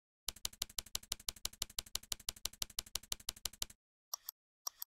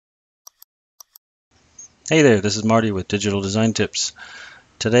Hey there, this is Marty with Digital Design Tips.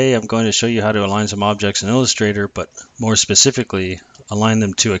 Today I'm going to show you how to align some objects in Illustrator, but more specifically align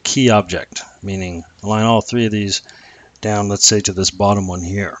them to a key object, meaning align all three of these down, let's say, to this bottom one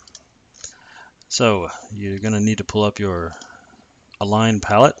here. So you're going to need to pull up your Align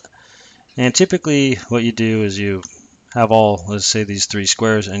palette, and typically what you do is you have all, let's say, these three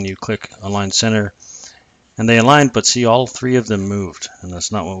squares, and you click Align Center, and they aligned, but see, all three of them moved, and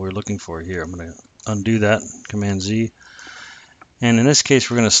that's not what we're looking for here. I'm going to undo that, Command Z, and in this case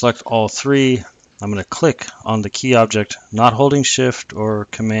we're going to select all three. I'm going to click on the key object, not holding Shift or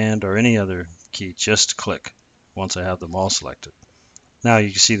Command or any other key, just click once I have them all selected. Now you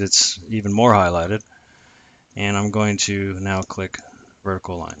can see that's even more highlighted, and I'm going to now click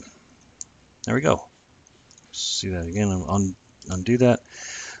Vertical Line. There we go. See that again. Undo that.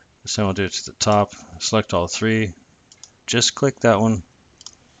 So I'll do it to the top, select all three, just click that one,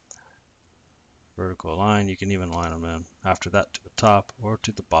 vertical align. You can even align them in after that to the top or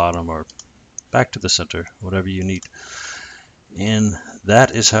to the bottom or back to the center, whatever you need. And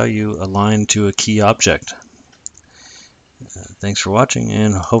that is how you align to a key object. Thanks for watching,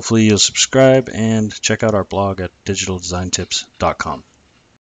 and hopefully you'll subscribe and check out our blog at digitaldesigntips.com.